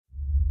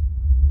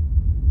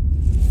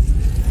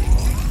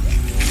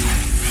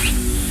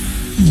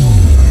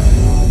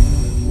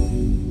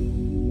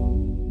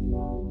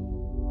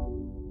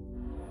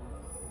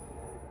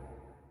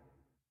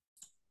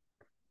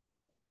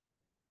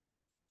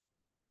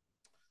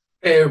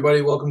Hey,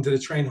 everybody, welcome to the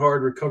Train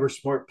Hard, Recover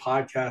Smart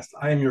podcast.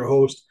 I am your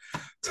host,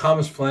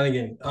 Thomas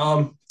Flanagan.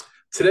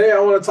 Today, I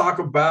want to talk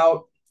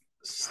about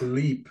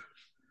sleep.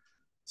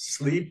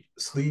 Sleep.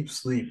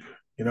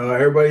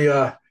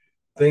 Everybody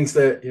thinks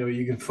that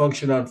you can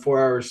function on 4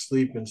 hours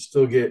sleep and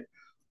still get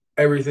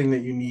everything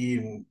that you need,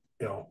 and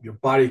your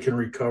body can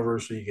recover,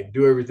 so you can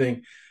do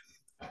everything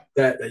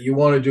that you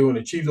want to do and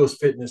achieve those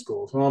fitness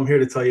goals. Well, I'm here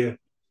to tell you,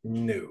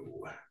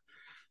 no.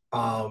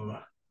 Um,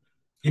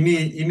 you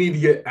need to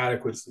get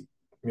adequate sleep.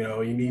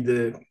 You need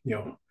to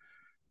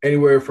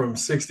anywhere from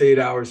 6 to 8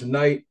 hours a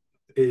night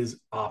is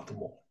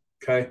optimal.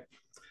 Okay.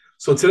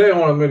 So today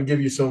I'm going to give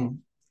you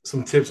some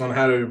tips on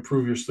how to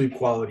improve your sleep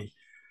quality.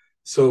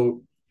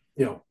 So,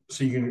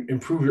 so you can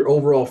improve your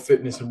overall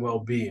fitness and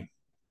well-being.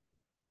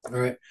 All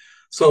right.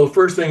 So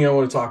first thing I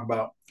want to talk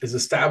about is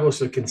establish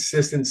a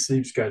consistent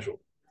sleep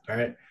schedule. All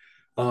right.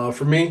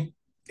 For me,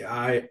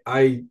 I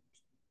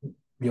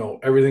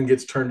everything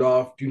gets turned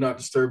off. Do not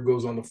disturb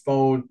goes on the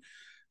phone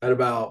at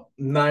about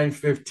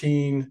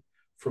 9:15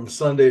 from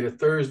Sunday to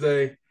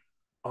Thursday.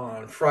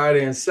 On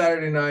Friday and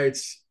Saturday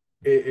nights,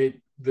 the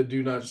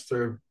do not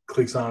disturb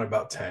clicks on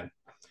about 10.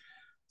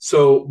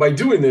 So by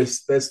doing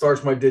this, that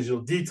starts my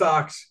digital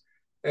detox,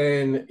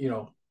 and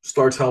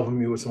starts helping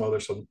me with some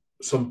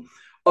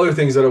other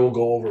things that I will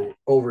go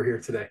over here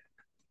today.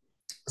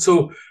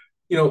 So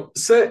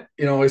set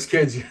as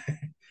kids,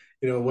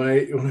 when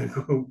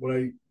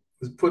I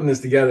was putting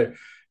this together,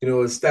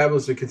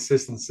 establish a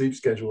consistent sleep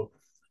schedule.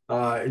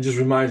 It just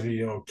reminds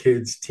me,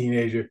 kids,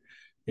 teenager,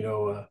 you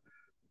know,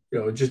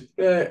 uh, just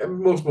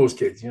most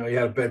kids, you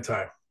had a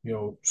bedtime,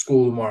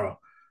 school tomorrow,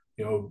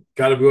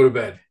 got to go to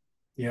bed,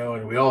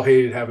 and we all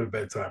hated having a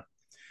bedtime.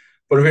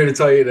 But I'm here to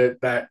tell you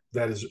that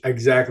is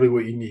exactly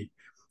what you need.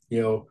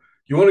 You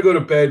want to go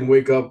to bed and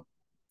wake up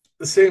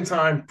the same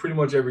time pretty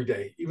much every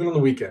day, even on the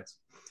weekends.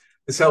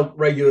 This is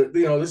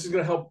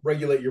going to help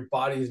regulate your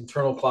body's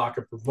internal clock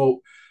and promote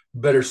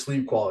better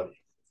sleep quality.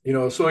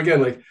 So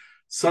again, like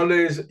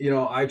Sundays,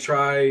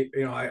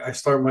 I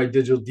start my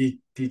digital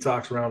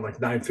detox around like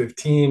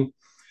 9:15.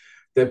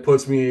 That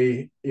puts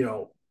me,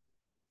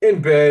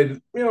 in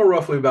bed,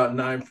 roughly about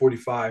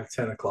 9:45,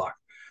 10 o'clock.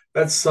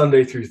 That's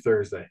Sunday through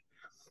Thursday.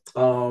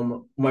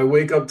 My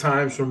wake up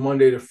times from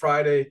Monday to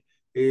Friday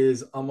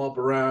is I'm up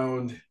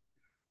around,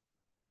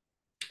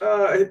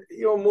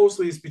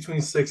 mostly it's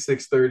between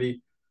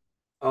 6:30.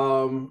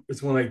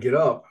 It's when I get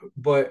up,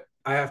 but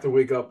I have to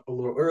wake up a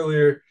little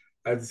earlier.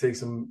 I have to take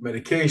some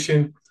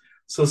medication.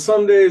 So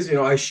some days,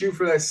 I shoot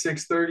for that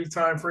 6:30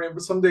 time frame,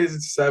 but some days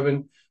it's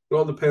 7. It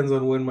all depends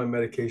on when my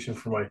medication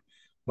for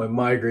my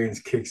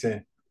migraines kicks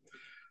in.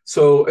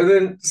 So and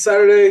then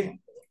Saturday,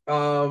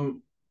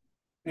 um,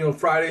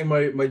 Friday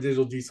my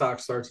digital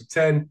detox starts at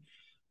 10.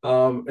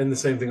 And the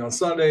same thing on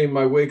Sunday.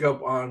 My wake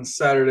up on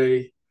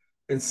Saturday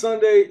and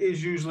Sunday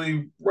is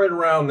usually right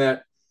around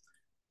that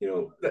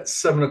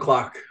 7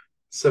 o'clock,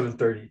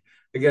 7:30.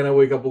 Again, I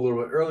wake up a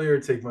little bit earlier,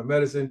 take my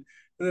medicine,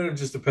 and then it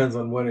just depends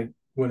on when it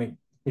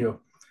you know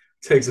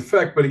takes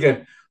effect. But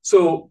again,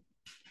 so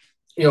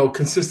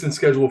consistent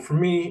schedule for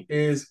me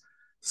is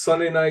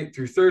Sunday night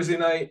through Thursday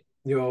night.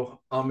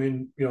 I'm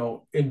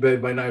in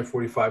bed by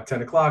 9:45,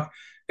 10 o'clock,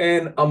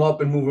 and I'm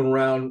up and moving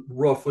around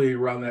roughly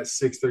around that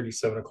 6:30,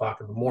 7 o'clock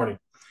in the morning.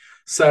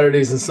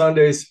 Saturdays and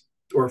Sundays,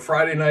 or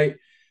Friday night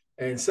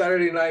and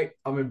Saturday night,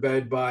 I'm in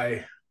bed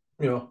by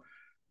you know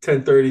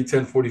 10:30,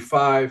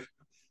 10:45.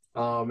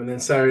 And then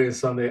Saturday and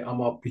Sunday,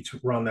 I'm up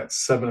between around that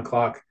 7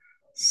 o'clock,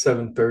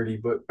 7:30,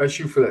 but I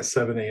shoot for that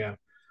 7 a.m.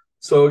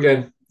 So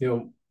again,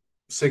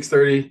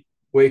 6:30,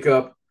 wake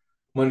up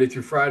Monday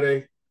through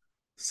Friday,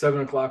 7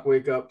 o'clock,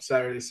 wake up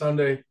Saturday,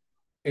 Sunday,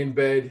 in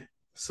bed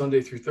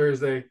Sunday through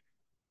Thursday,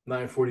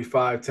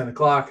 9:45, 10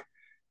 o'clock,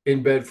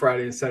 in bed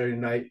Friday and Saturday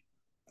night,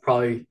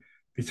 probably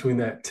between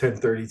that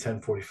 10:30,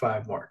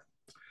 10:45 mark.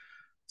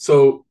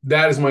 So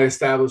that is my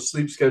established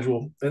sleep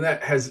schedule, and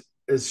that has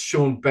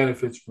shown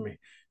benefits for me.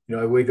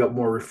 I wake up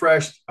more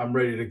refreshed. I'm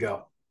ready to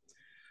go.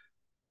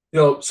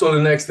 So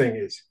the next thing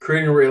is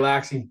creating a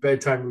relaxing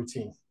bedtime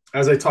routine.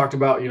 As I talked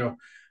about,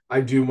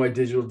 I do my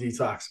digital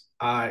detox.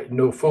 I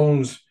no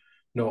phones,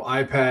 no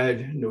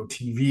iPad, no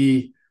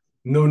TV,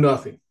 no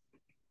nothing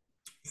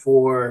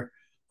for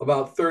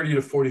about 30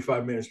 to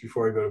 45 minutes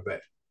before I go to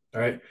bed.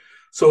 All right.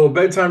 So a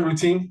bedtime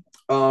routine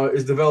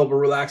is develop a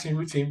relaxing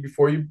routine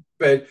before you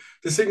bed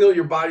to signal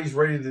your body's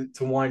ready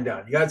to wind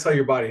down. You got to tell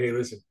your body, hey,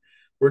 listen,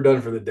 we're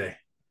done for the day.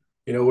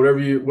 Whatever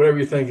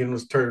you're thinking,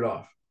 let's turn it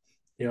off.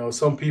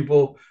 Some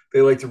people,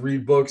 they like to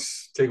read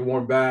books, take a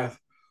warm bath,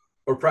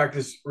 or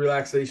practice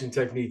relaxation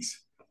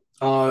techniques.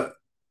 Uh,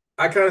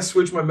 I kind of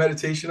switch my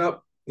meditation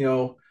up.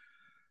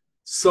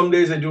 Some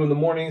days I do in the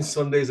morning,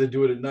 some days I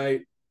do it at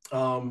night.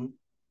 Um,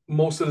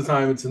 Most of the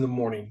time it's in the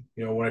morning.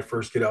 When I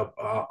first get up,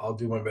 I'll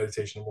do my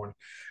meditation in the morning.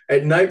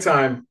 At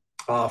nighttime,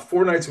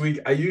 4 nights a week,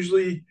 I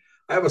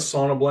have a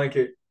sauna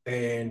blanket,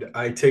 and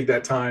I take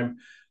that time.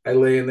 I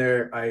lay in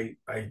there. I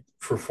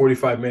for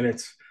 45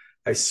 minutes.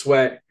 I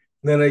sweat.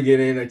 Then I get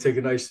in. I take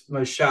a nice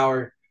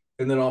shower,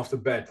 and then off to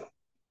bed.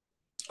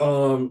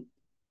 Um,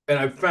 And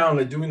I've found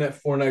that doing that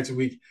 4 nights a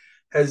week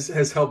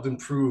has helped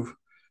improve,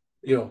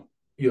 you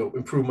know,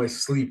 improve my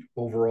sleep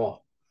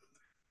overall.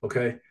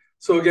 Okay.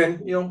 So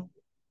again,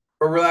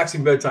 a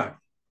relaxing bedtime,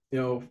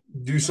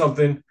 do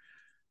something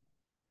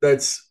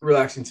that's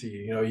relaxing to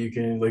you. You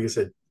can, like I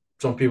said,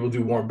 some people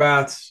do warm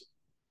baths,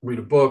 read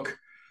a book,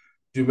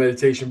 do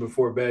meditation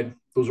before bed.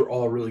 Those are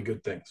all really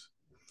good things.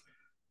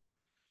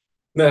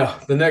 Now,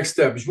 the next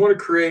step is you want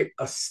to create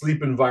a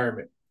sleep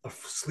environment, a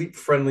sleep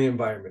friendly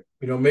environment.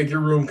 Make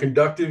your room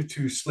conductive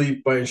to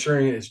sleep by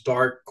ensuring it's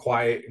dark,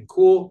 quiet, and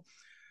cool.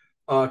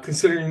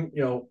 Considering,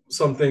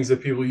 some things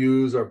that people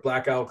use are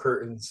blackout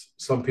curtains.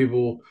 Some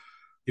people,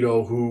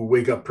 who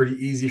wake up pretty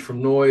easy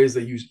from noise,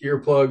 they use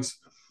earplugs.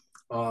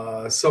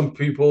 Some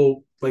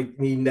people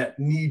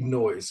need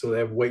noise, so they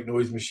have white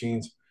noise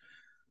machines.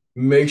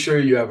 Make sure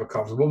you have a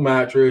comfortable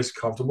mattress,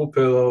 comfortable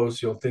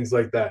pillows, things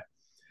like that.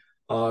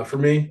 For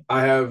me,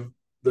 I have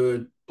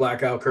the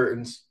blackout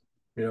curtains,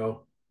 you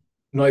know,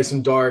 nice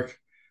and dark.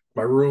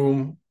 My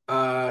room,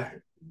 my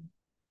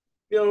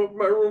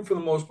room for the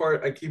most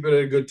part, I keep it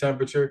at a good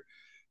temperature.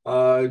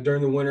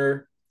 During the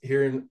winter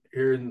here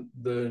in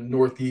the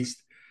Northeast,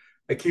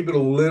 I keep it a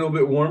little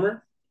bit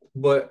warmer,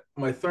 but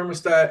my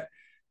thermostat,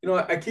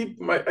 I keep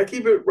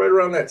it right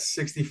around that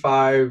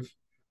 65,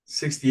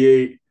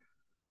 68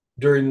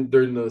 during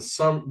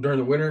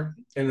the winter,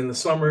 and in the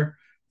summer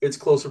it's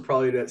closer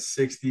probably to that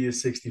 60 to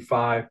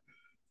 65.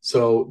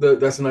 So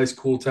that's a nice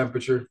cool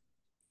temperature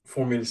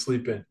for me to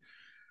sleep in.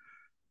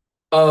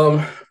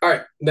 All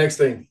right, next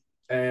thing,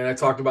 and I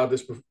talked about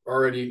this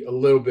already a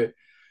little bit.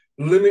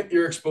 Limit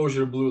your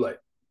exposure to blue light.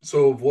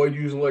 So avoid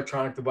using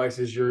electronic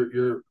devices,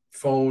 your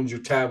phones,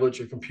 your tablets,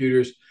 your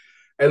computers,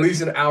 at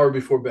least an hour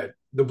before bed.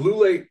 The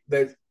blue light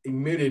that's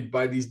emitted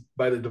by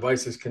the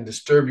devices can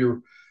disturb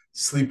your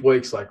sleep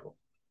wake cycle.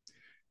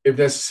 If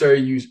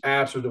necessary, use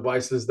apps or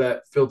devices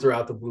that filter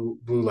out the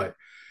blue light.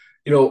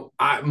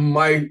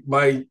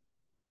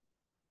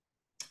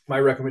 My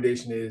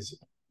recommendation is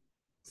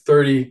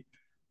 30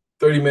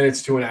 30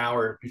 minutes to an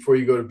hour before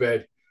you go to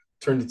bed.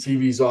 Turn the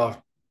TVs off,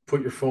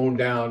 put your phone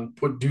down,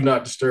 put do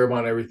not disturb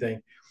on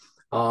everything.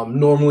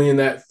 Normally, in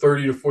that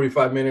 30 to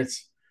 45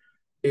 minutes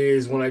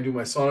is when I do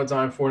my sauna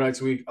time 4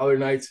 nights a week. Other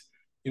nights,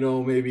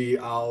 maybe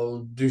I'll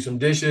do some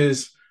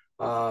dishes,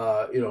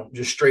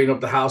 just straighten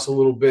up the house a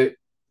little bit,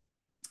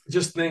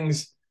 just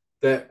things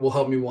that will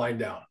help me wind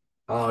down.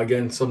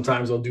 Again,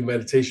 sometimes I'll do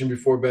meditation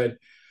before bed,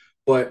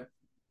 but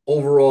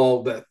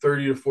overall, that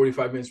 30 to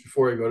 45 minutes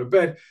before I go to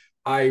bed,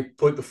 I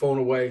put the phone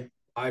away,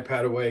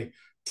 iPad away,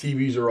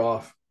 TVs are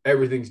off,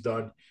 everything's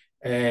done,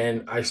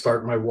 and I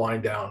start my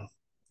wind down.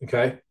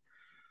 Okay.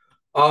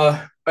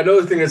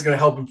 Another thing that's going to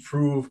help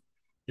improve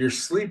your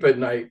sleep at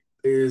night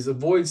is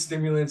avoid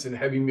stimulants and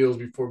heavy meals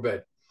before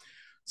bed.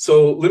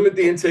 So limit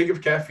the intake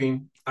of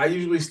caffeine. I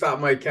usually stop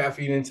my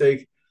caffeine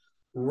intake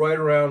right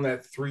around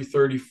that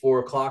 3:30, 4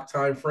 o'clock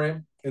time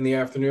frame in the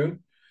afternoon.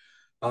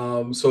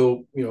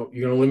 So you're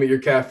going to limit your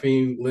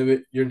caffeine,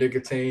 limit your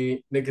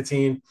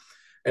nicotine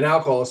and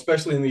alcohol,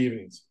 especially in the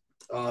evenings.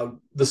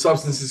 The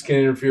substances can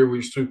interfere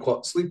with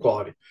your sleep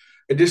quality.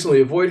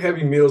 Additionally, avoid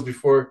heavy meals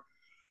before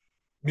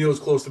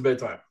meals close to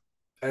bedtime,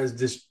 as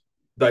this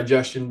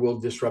digestion will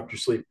disrupt your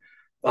sleep.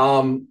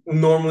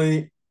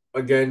 Normally,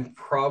 again,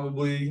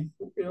 probably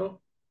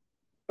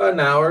about an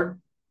hour,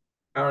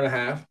 hour and a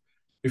half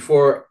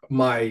before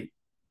my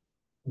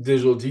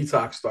digital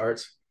detox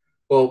starts.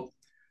 Well,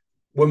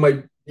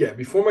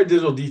 before my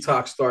digital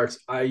detox starts,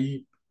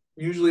 I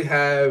usually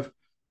have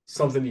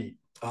something to eat.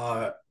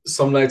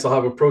 Some nights I'll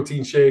have a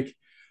protein shake.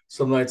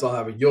 Some nights I'll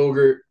have a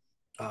yogurt.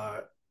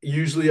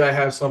 Usually I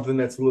have something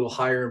that's a little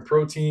higher in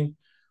protein.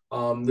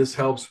 This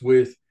helps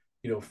with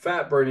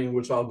fat burning,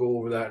 which I'll go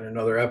over that in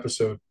another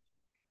episode.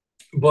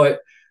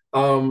 But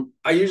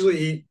I usually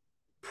eat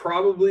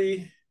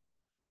probably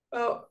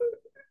well,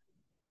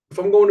 if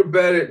I'm going to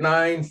bed at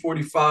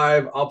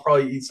 9:45, I'll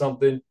probably eat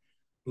something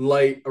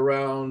light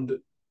around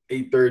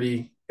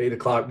 8:30, 8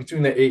 o'clock,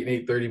 between the 8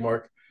 and 8:30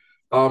 mark.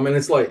 And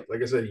it's light,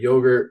 like I said,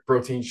 yogurt,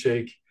 protein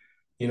shake,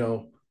 you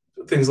know,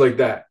 things like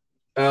that.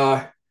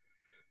 Uh,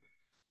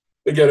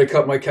 Again, I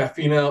cut my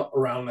caffeine out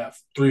around that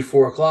 3,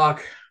 4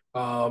 o'clock.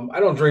 I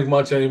don't drink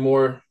much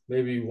anymore.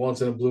 Maybe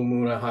once in a blue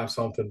moon, I have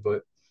something,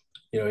 but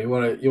you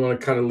want to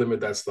kind of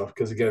limit that stuff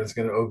because again, it's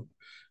going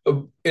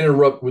to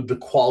interrupt with the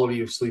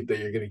quality of sleep that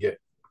you're going to get.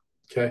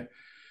 Okay.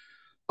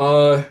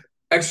 Uh,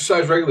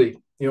 Exercise regularly.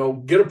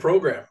 Get a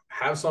program,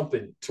 have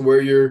something to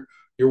where you're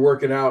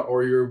working out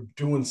or you're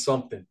doing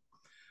something.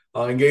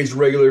 Engage in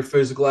regular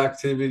physical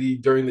activity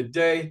during the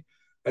day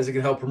as it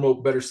can help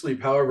promote better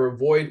sleep. However,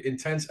 avoid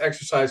intense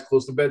exercise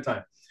close to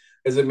bedtime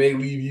as it may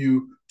leave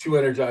you too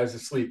energized to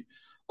sleep.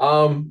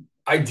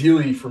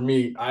 Ideally for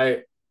me,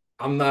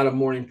 I'm not a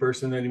morning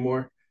person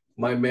anymore.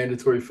 My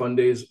mandatory fun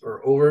days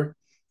are over.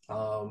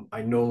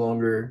 I no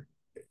longer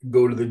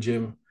go to the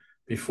gym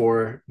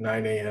before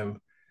 9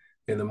 a.m.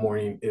 in the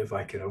morning if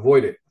I can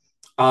avoid it.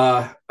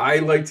 I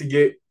like to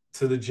get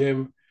to the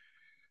gym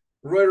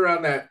right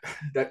around that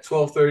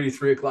 12:30,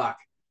 3 o'clock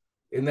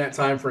in that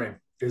time frame.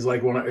 is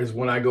like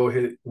when I go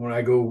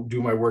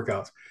do my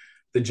workouts.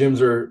 The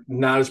gyms are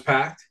not as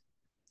packed,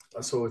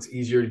 so it's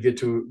easier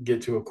to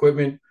get to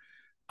equipment.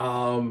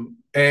 And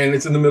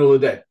it's in the middle of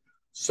the day,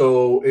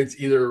 so it's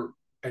either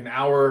an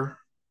hour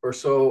or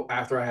so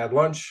after I had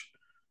lunch,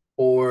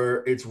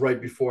 or it's right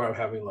before I'm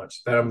having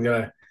lunch that I'm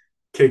gonna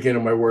kick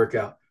into my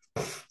workout.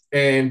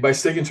 And by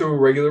sticking to a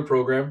regular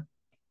program,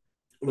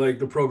 like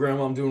the program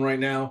I'm doing right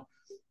now,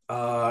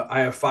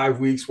 I have 5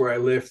 weeks where I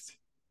lift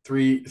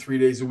three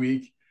days a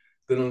week.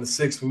 Then on the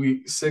sixth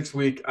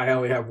week, I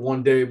only have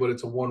one day, but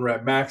it's a one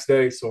rep max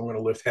day, so I'm going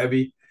to lift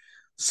heavy.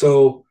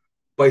 So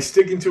by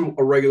sticking to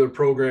a regular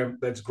program,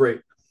 that's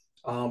great.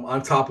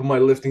 On top of my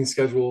lifting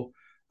schedule,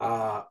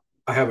 uh,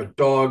 I have a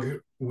dog.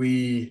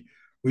 We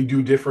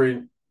do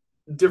different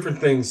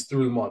things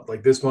through the month.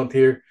 Like this month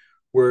here,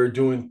 we're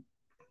doing,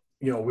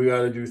 we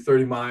got to do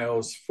 30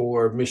 miles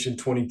for Mission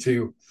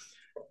 22.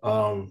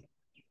 Um,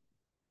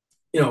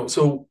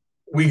 so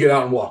we get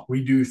out and walk.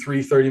 We do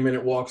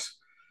 30-minute walks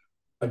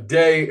a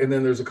day, and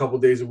then there's a couple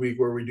days a week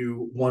where we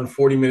do one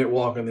 40-minute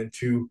walk and then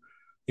two,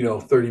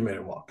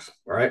 30-minute walks.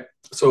 All right.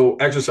 So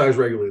exercise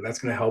regularly. That's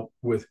going to help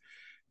with,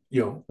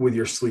 with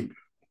your sleep.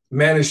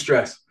 Manage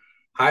stress.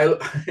 High,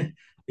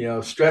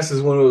 stress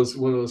is one of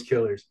those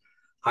killers.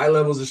 High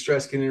levels of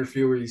stress can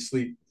interfere with your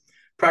sleep.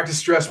 Practice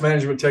stress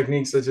management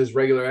techniques such as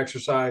regular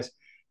exercise,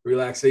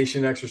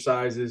 relaxation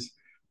exercises,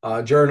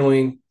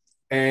 journaling,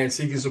 and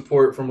seeking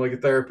support from like a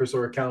therapist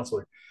or a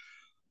counselor.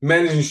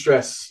 Managing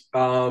stress,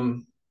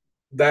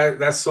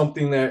 that's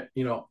something that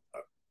you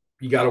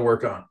got to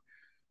work on.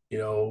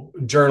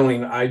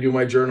 Journaling. I do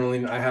my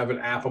journaling. I have an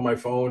app on my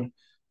phone.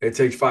 It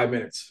takes 5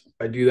 minutes.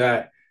 I do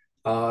that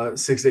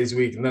 6 days a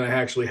week, and then I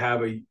actually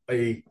have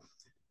a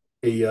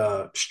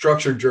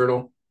structured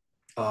journal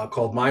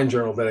called Mind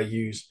Journal that I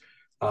use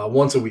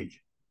once a week,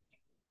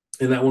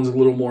 and that one's a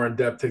little more in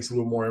depth. Takes a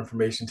little more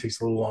information. Takes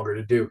a little longer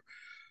to do.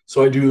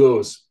 So I do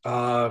those.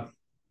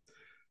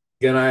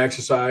 Again, I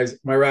exercise.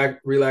 My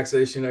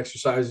relaxation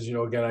exercises,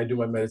 again, I do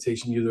my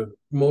meditation either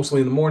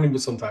mostly in the morning,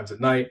 but sometimes at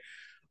night.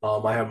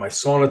 I have my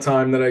sauna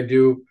time that I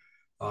do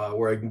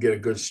where I can get a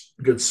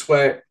good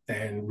sweat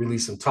and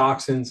release some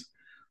toxins.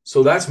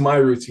 So that's my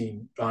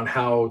routine on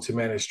how to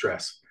manage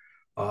stress.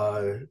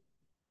 Uh,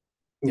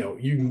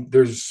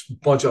 there's a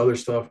bunch of other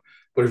stuff,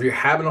 but if you're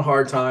having a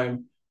hard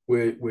time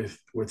with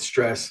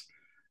stress,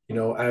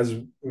 as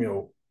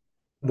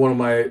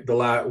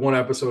one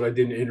episode I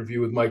did an interview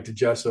with Mike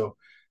DeGesso,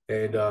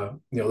 and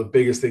the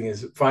biggest thing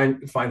is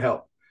find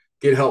help,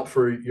 get help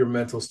for your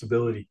mental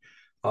stability.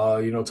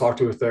 Talk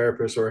to a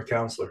therapist or a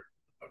counselor.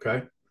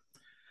 Okay.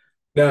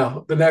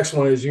 Now the next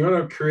one is you're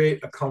going to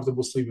create a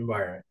comfortable sleep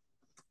environment.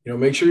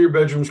 Make sure your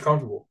bedroom's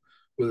comfortable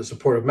with a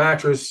supportive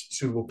mattress,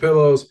 suitable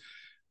pillows,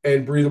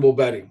 and breathable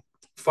bedding.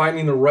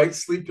 Finding the right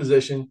sleep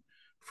position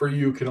for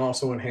you can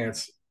also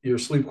enhance your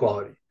sleep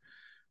quality.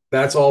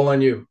 That's all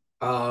on you.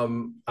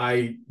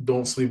 I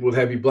don't sleep with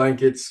heavy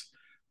blankets.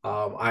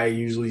 I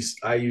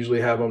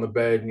usually have on the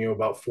bed,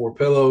 about four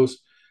pillows.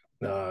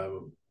 I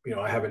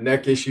have a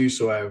neck issue,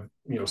 so I have,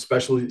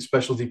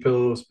 specialty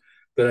pillows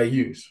that I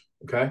use.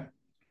 Okay.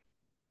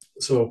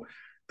 So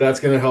that's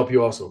going to help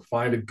you also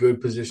find a good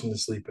position to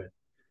sleep in.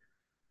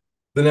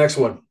 The next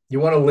one,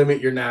 you want to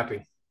limit your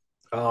napping.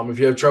 If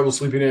you have trouble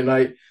sleeping at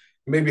night, it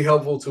may be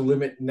helpful to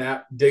limit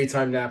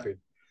daytime napping.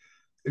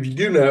 If you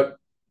do nap,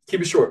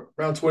 keep it short,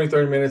 around 20,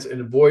 30 minutes,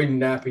 and avoid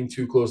napping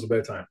too close to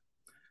bedtime.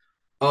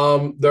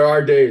 There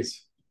are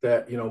days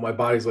that, my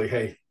body's like,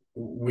 hey,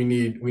 we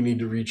need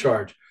to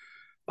recharge.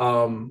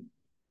 Um,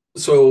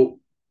 so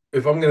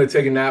if I'm going to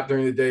take a nap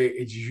during the day,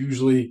 it's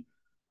usually,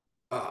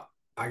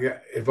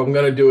 if I'm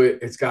going to do it,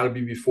 it's got to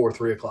be before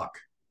 3 o'clock.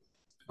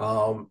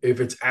 If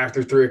it's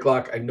after 3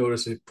 o'clock, I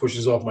notice it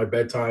pushes off my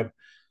bedtime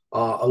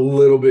a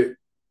little bit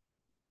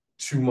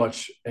too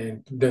much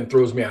and then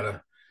throws me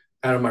out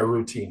of my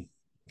routine.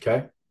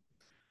 Okay.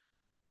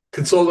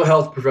 Consult a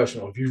health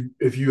professional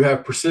if you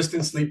have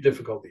persistent sleep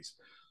difficulties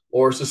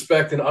or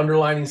suspect an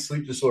underlying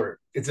sleep disorder.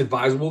 It's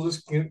advisable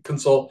to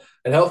consult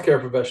a healthcare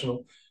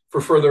professional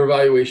for further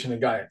evaluation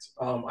and guidance.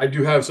 I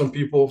do have some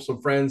people,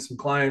 some friends, some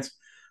clients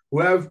who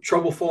have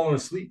trouble falling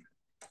asleep,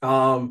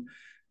 and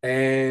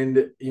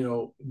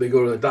they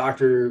go to the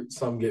doctor.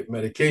 Some get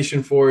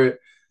medication for it.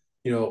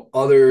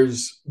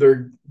 Others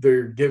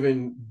they're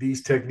given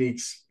these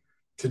techniques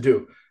to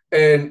do.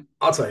 And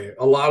I'll tell you,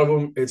 a lot of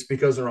them, it's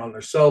because they're on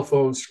their cell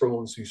phones,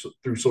 scrolling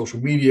through social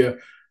media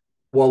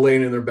while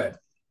laying in their bed.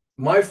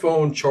 My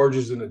phone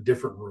charges in a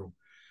different room.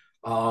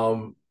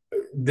 Um,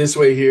 this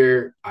way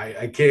here,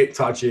 I can't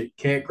touch it,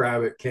 can't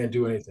grab it, can't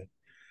do anything.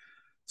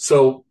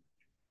 So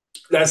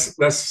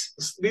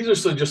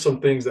these are just some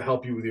things that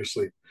help you with your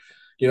sleep.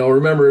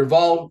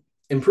 Remember,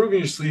 improving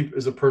your sleep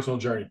is a personal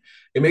journey.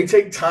 It may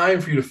take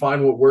time for you to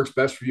find what works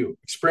best for you.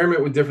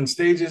 Experiment with different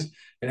stages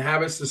and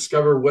habits to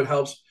discover what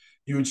helps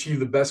you achieve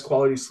the best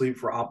quality sleep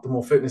for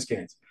optimal fitness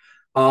gains.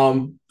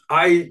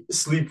 I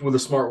sleep with a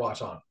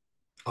smartwatch on.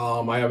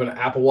 I have an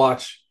Apple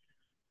Watch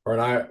or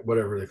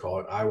whatever they call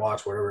it,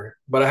 iWatch, whatever.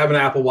 But I have an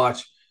Apple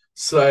Watch.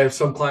 So I have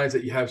some clients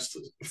that you have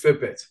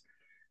Fitbits.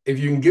 if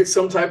you can get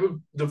some type of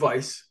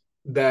device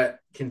that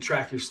can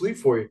track your sleep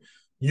for you,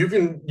 you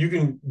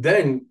can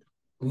then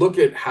look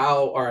at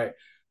how, all right,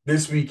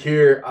 this week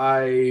here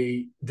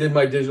I did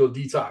my digital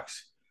detox,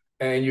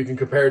 and you can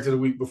compare it to the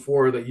week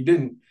before that you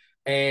didn't.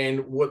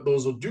 And what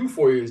those will do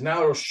for you is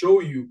now it'll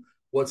show you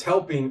what's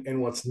helping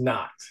and what's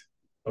not.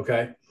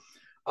 Okay.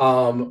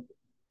 Um,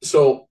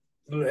 so,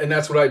 and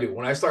that's what I do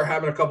when I start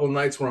having a couple of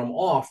nights where I'm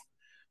off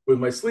with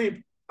my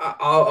sleep.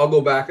 I'll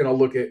go back and I'll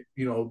look at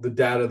the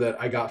data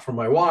that I got from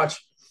my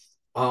watch,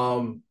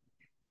 um,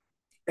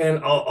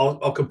 and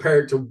I'll compare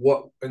it to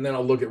what, and then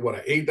I'll look at what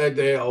I ate that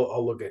day.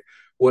 I'll look at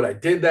what I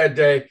did that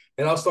day,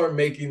 and I'll start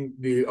making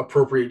the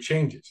appropriate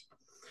changes.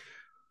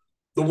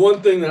 The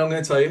one thing that I'm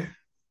going to tell you,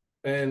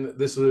 and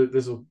this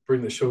will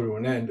bring the show to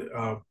an end,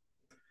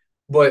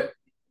 but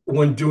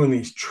when doing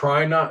these,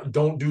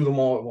 don't do them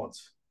all at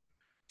once.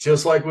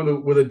 Just like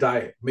with a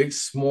diet, make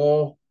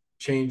small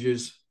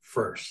changes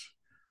first.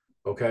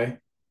 Okay.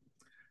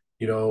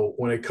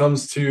 When it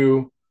comes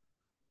to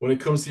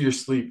your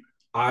sleep,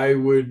 I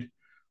would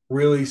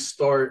really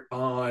start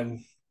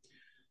on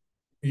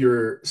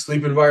your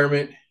sleep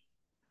environment,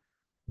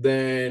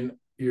 then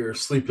your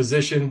sleep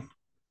position.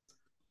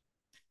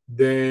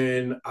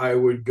 Then I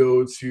would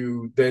go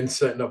to then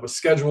setting up a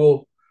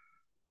schedule.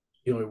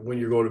 When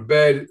you go to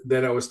bed,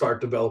 then I would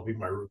start developing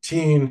my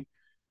routine,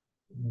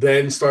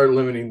 then start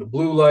limiting the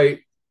blue light,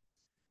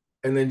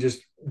 and then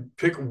just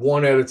pick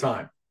one at a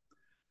time.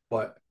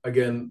 But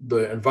again,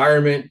 the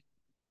environment,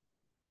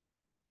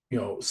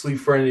 sleep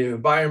friendly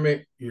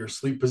environment, your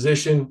sleep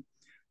position,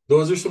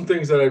 those are some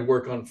things that I'd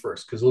work on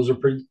first because those are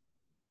pretty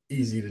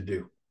easy to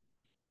do.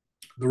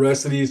 The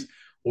rest of these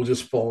will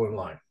just fall in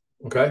line.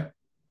 Okay.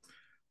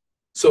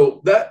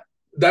 So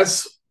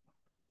that's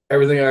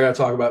everything I got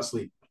to talk about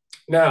sleep.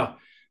 Now,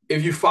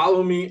 if you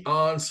follow me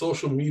on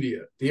social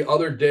media, the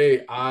other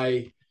day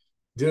I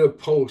did a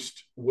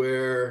post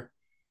where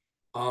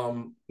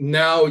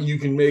now you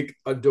can make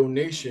a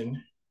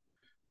donation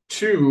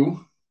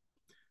to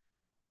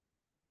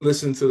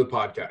listen to the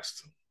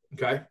podcast.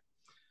 Okay.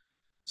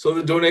 So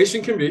the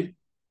donation can be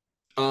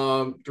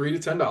 $3 to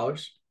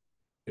 $10.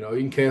 You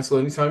can cancel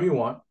anytime you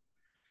want.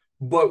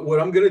 But what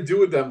I'm going to do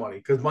with that money,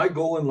 because my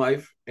goal in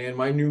life and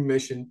my new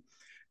mission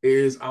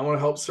is I want to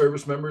help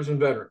service members and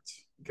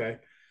veterans. Okay.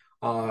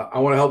 I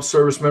want to help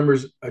service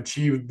members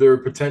achieve their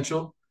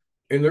potential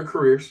in their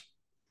careers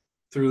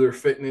through their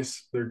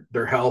fitness,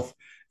 their health,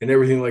 and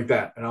everything like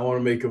that. And I want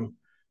to make them,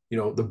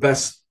 the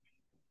best,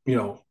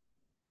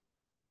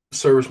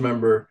 service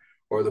member,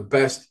 or the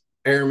best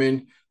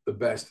airman, the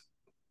best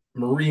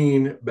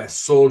Marine,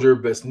 best soldier,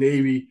 best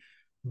Navy,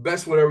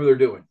 best whatever they're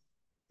doing.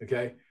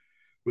 Okay.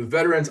 With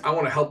veterans, I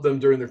want to help them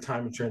during their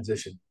time of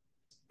transition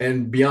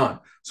and beyond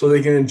so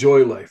they can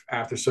enjoy life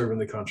after serving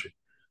the country.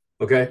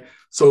 Okay.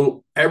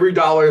 So every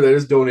dollar that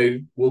is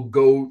donated will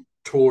go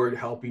toward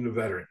helping the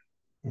veteran.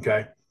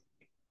 Okay.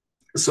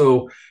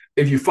 So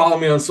if you follow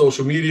me on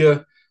social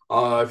media,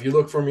 if you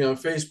look for me on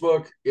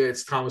Facebook,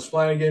 it's Thomas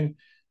Flanagan.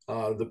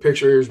 The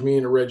picture is me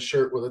in a red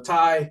shirt with a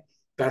tie.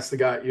 That's the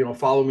guy.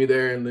 Follow me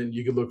there, and then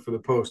you can look for the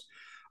post.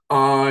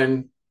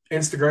 On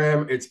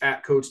Instagram, it's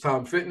at Coach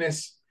Tom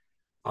Fitness.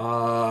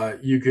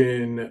 You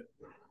can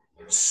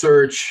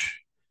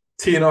search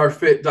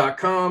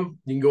tnrfit.com.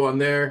 You can go on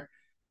there,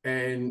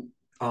 and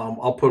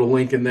I'll put a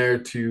link in there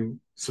to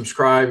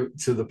subscribe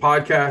to the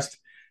podcast.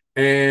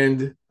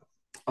 And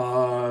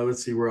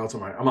let's see, where else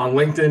am I? I'm on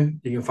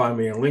LinkedIn. You can find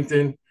me on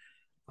LinkedIn.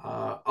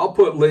 I'll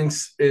put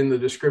links in the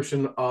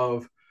description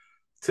of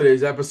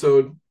today's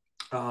episode,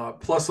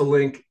 plus a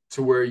link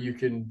to where you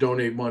can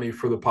donate money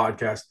for the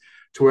podcast,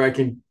 to where I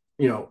can,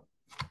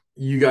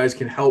 you guys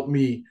can help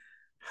me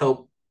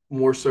help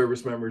more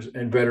service members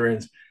and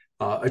veterans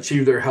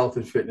achieve their health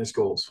and fitness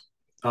goals.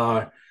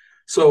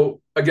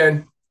 So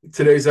again,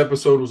 today's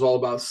episode was all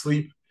about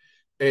sleep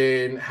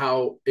and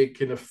how it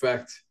can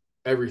affect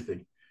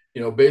everything.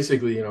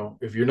 Basically,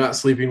 if you're not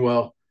sleeping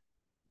well,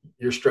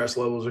 your stress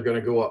levels are going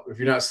to go up. If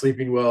you're not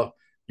sleeping well,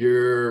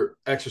 your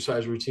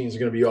exercise routines are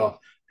going to be off.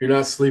 If you're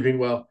not sleeping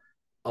well,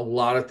 a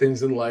lot of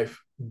things in life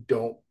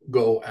don't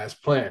go as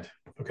planned.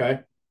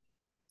 Okay.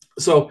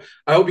 So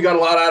I hope you got a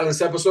lot out of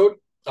this episode.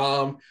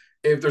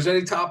 If there's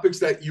any topics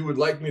that you would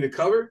like me to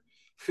cover,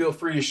 feel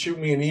free to shoot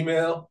me an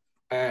email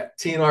at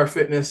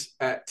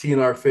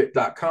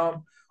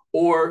tnrfitness@tnrfit.com,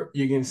 or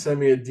you can send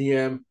me a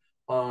DM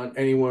on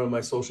any one of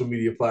my social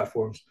media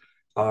platforms.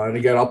 And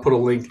again, I'll put a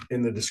link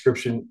in the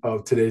description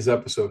of today's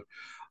episode.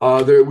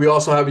 We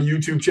also have a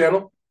YouTube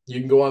channel. You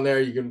can go on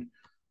there. You can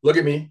look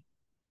at me.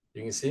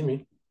 You can see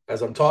me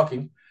as I'm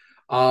talking.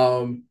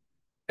 And,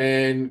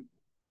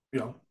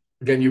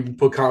 again, you can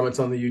put comments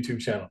on the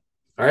YouTube channel.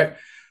 All right.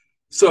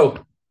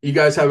 So you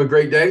guys have a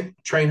great day.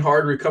 Train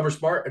hard, recover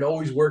smart, and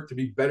always work to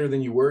be better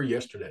than you were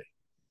yesterday.